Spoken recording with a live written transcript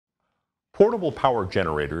Portable power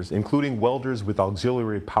generators, including welders with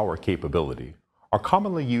auxiliary power capability, are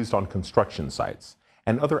commonly used on construction sites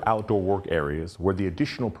and other outdoor work areas where the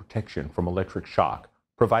additional protection from electric shock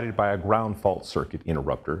provided by a ground fault circuit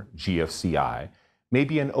interrupter, GFCI, may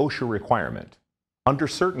be an OSHA requirement. Under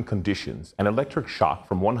certain conditions, an electric shock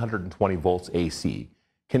from 120 volts AC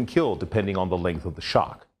can kill depending on the length of the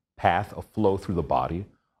shock, path of flow through the body,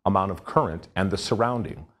 amount of current, and the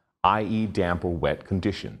surrounding, i.e. damp or wet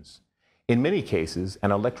conditions. In many cases,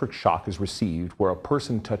 an electric shock is received where a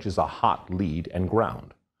person touches a hot lead and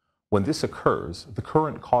ground. When this occurs, the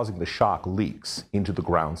current causing the shock leaks into the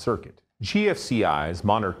ground circuit. GFCIs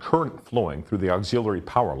monitor current flowing through the auxiliary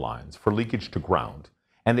power lines for leakage to ground,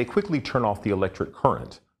 and they quickly turn off the electric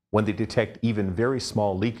current when they detect even very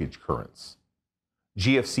small leakage currents.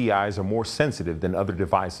 GFCIs are more sensitive than other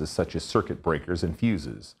devices such as circuit breakers and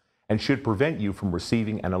fuses, and should prevent you from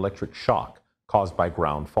receiving an electric shock caused by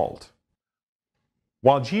ground fault.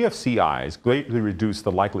 While GFCIs greatly reduce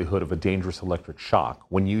the likelihood of a dangerous electric shock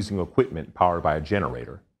when using equipment powered by a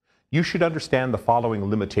generator, you should understand the following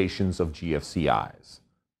limitations of GFCIs.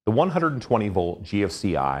 The 120-volt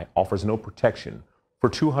GFCI offers no protection for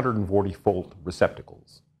 240-volt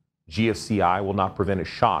receptacles. GFCI will not prevent a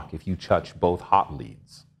shock if you touch both hot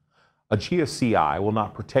leads. A GFCI will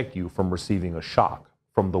not protect you from receiving a shock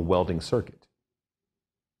from the welding circuit.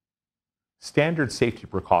 Standard safety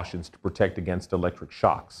precautions to protect against electric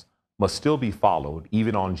shocks must still be followed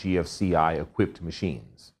even on GFCI-equipped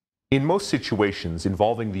machines. In most situations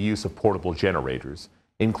involving the use of portable generators,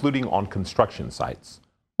 including on construction sites,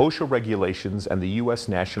 OSHA regulations and the U.S.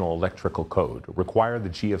 National Electrical Code require the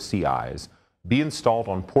GFCIs be installed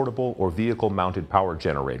on portable or vehicle-mounted power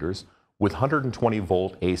generators with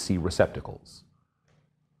 120-volt AC receptacles.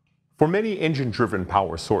 For many engine-driven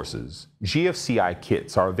power sources, GFCI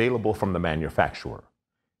kits are available from the manufacturer.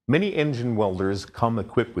 Many engine welders come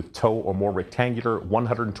equipped with tow or more rectangular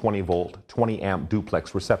 120-volt, 20-amp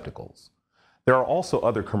duplex receptacles. There are also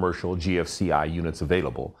other commercial GFCI units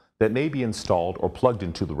available that may be installed or plugged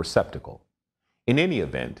into the receptacle. In any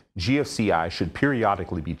event, GFCI should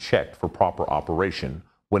periodically be checked for proper operation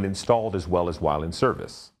when installed as well as while in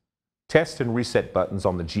service. Test and reset buttons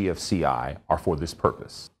on the GFCI are for this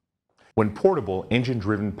purpose. When portable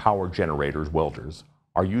engine-driven power generators welders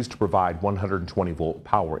are used to provide 120-volt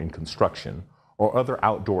power in construction or other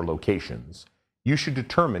outdoor locations, you should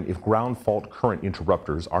determine if ground fault current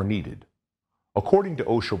interrupters are needed. According to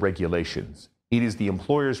OSHA regulations, it is the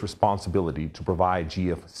employer's responsibility to provide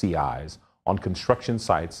GFCIs on construction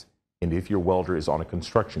sites, and if your welder is on a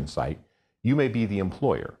construction site, you may be the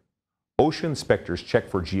employer. OSHA inspectors check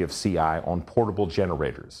for GFCI on portable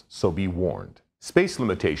generators, so be warned. Space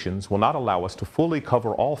limitations will not allow us to fully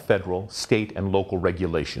cover all federal, state, and local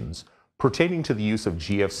regulations pertaining to the use of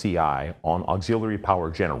GFCI on auxiliary power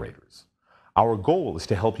generators. Our goal is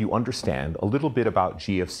to help you understand a little bit about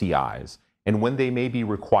GFCIs and when they may be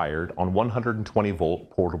required on 120-volt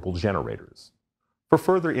portable generators. For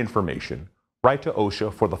further information, write to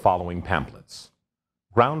OSHA for the following pamphlets: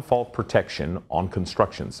 Ground Fault Protection on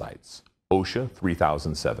Construction Sites, OSHA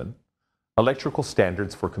 3007, Electrical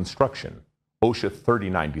Standards for Construction, OSHA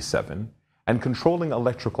 3097, and Controlling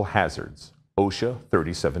Electrical Hazards, OSHA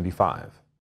 3075.